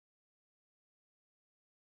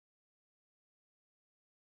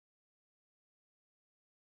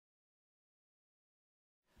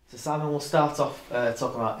So Simon, we'll start off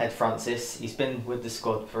talking about Ed Francis. He's been with the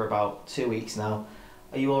squad for about 2 weeks now.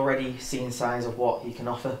 Are you already seeing signs of what he can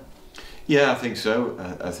offer? Yeah, I think so.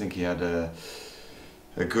 I think he had a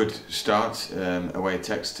good start away at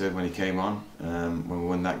Exeter when he came on, when we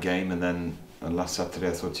won that game, and then last Saturday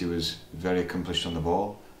I thought he was very accomplished on the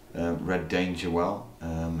ball, read danger well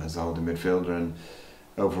as a holding midfielder, and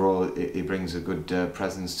overall he brings a good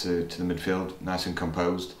presence to the midfield, nice and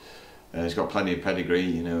composed. He's got plenty of pedigree,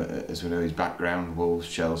 you know, as we know his background, Wolves,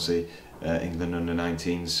 Chelsea, England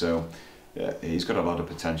under-19s, so he's got a lot of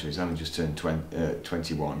potential. He's only just turned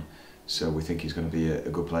 21, so we think he's going to be a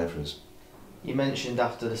good player for us. You mentioned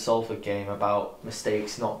after the Salford game about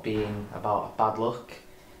mistakes not being about bad luck.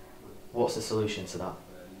 What's the solution to that?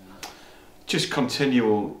 Just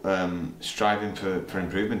continual striving for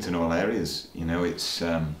improvement in all areas. You know, it's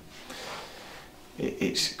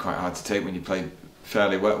quite hard to take when you play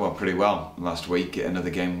fairly well, pretty well last week.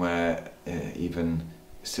 Another game where even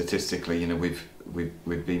statistically, you know, we've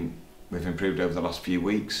improved over the last few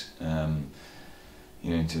weeks. You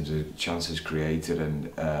know, in terms of chances created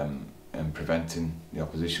and preventing the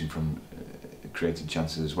opposition from creating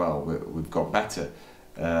chances as well. We've got better,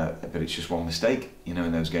 but it's just one mistake, you know,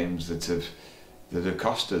 in those games that have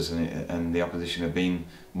cost us, and the opposition have been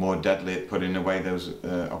more deadly at putting away those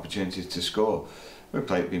opportunities to score. We've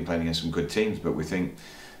been playing against some good teams, but we think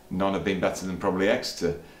none have been better than probably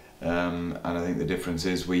Exeter. And I think the difference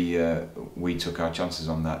is we took our chances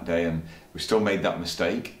on that day, and we still made that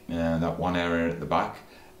mistake, that one error at the back,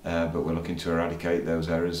 but we're looking to eradicate those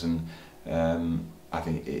errors, and I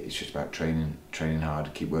think it's just about training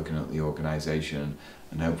hard, keep working on the organisation,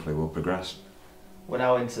 and hopefully we'll progress. We're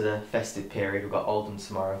now into the festive period. We've got Oldham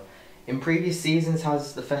tomorrow. In previous seasons,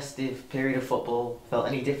 has the festive period of football felt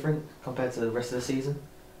any different compared to the rest of the season?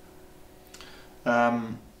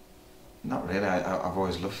 Not really. I've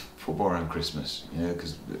always loved football around Christmas, you know,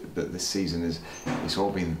 but this season it's all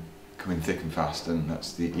been coming thick and fast, and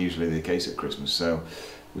that's usually the case at Christmas. So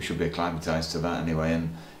we should be acclimatised to that anyway,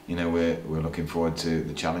 and you know we're looking forward to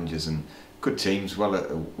the challenges and good teams,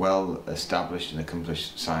 well established and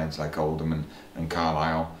accomplished sides like Oldham and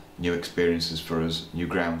Carlisle. New experiences for us, new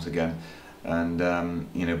grounds again, and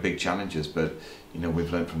you know, big challenges. But you know,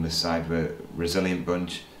 we've learnt from this side we're a resilient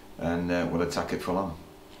bunch, and we'll attack it full on.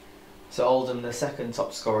 So Oldham, the second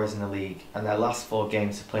top scorers in the league, and their last 4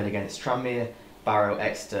 games have played against Tranmere, Barrow,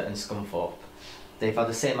 Exeter and Scunthorpe. They've had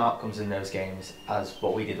the same outcomes in those games as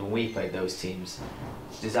what we did when we played those teams.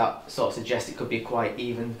 Does that sort of suggest it could be a quite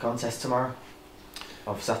even contest tomorrow?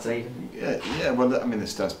 Or Saturday even? Yeah. Well, I mean, the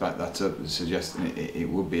stats back that up, suggesting it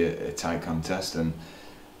would be a tight contest, and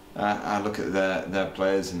I look at their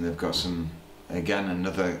players, and they've got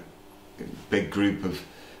another big group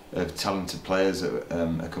of talented players that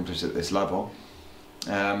accomplished at this level,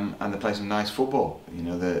 and they play some nice football. You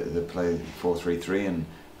know, they play 4-3-3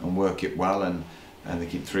 and work it well, and they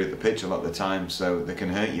keep 3 at the pitch a lot of the time, so they can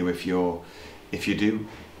hurt you if you do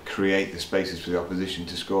create the spaces for the opposition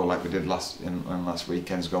to score, like we did in last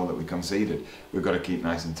weekend's goal that we conceded. We've got to keep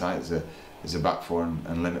nice and tight as a back four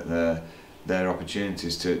and limit their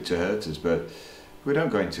opportunities to hurt us. But we don't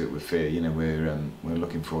go into it with fear. You know, we're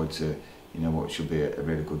looking forward to, you know, what should be a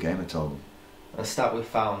really good game at Oldham. A stat we've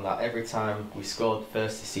found that every time we scored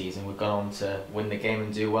first this season, we've gone on to win the game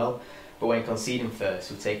and do well. But when conceding first,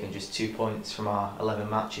 we've taken just 2 points from our 11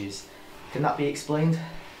 matches. Can that be explained?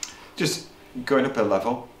 Just going up a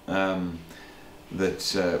level.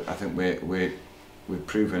 That I think we've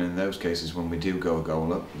proven in those cases when we do go a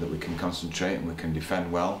goal up that we can concentrate and we can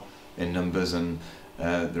defend well in numbers, and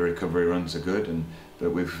the recovery runs are good. But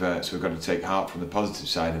so we've got to take heart from the positive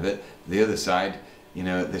side of it. The other side, you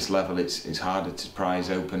know, at this level, it's harder to prize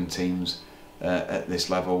open teams at this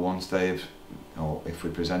level once or if we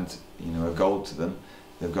present, you know, a goal to them,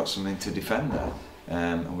 they've got something to defend there,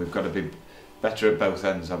 and we've got to be better at both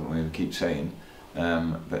ends, haven't we? We keep saying.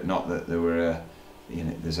 But not that you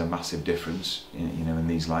know, there's a massive difference, you know, in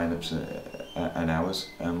these lineups and ours,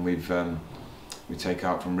 and we take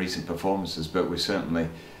out from recent performances, but we're certainly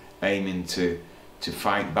aiming to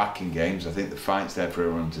fight back in games. I think the fight's there for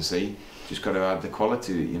everyone to see. Just got to add the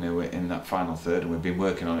quality, you know, in that final third, and we've been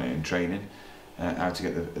working on it in training, how to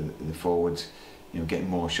get the forwards, you know, getting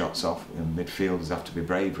more shots off, and midfielders have to be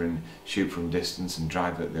braver and shoot from distance and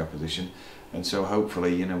drive at the opposition. And so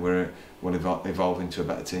hopefully, you know, we'll evolve into a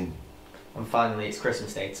better team. And finally, it's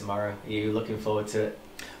Christmas Day tomorrow. Are you looking forward to it?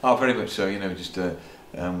 Oh, very much so. You know, just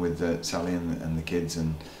with Sally and the kids,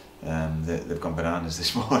 and they've gone bananas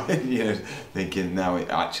this morning. You know, thinking now it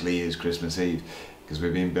actually is Christmas Eve, because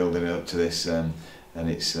we've been building up to this, and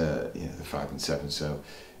it's you know, the 5 and 7, so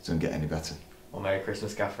it doesn't get any better. Well, Merry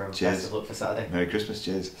Christmas, Gaffer, and Cheers. best of luck for Saturday. Merry Christmas,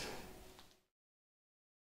 cheers.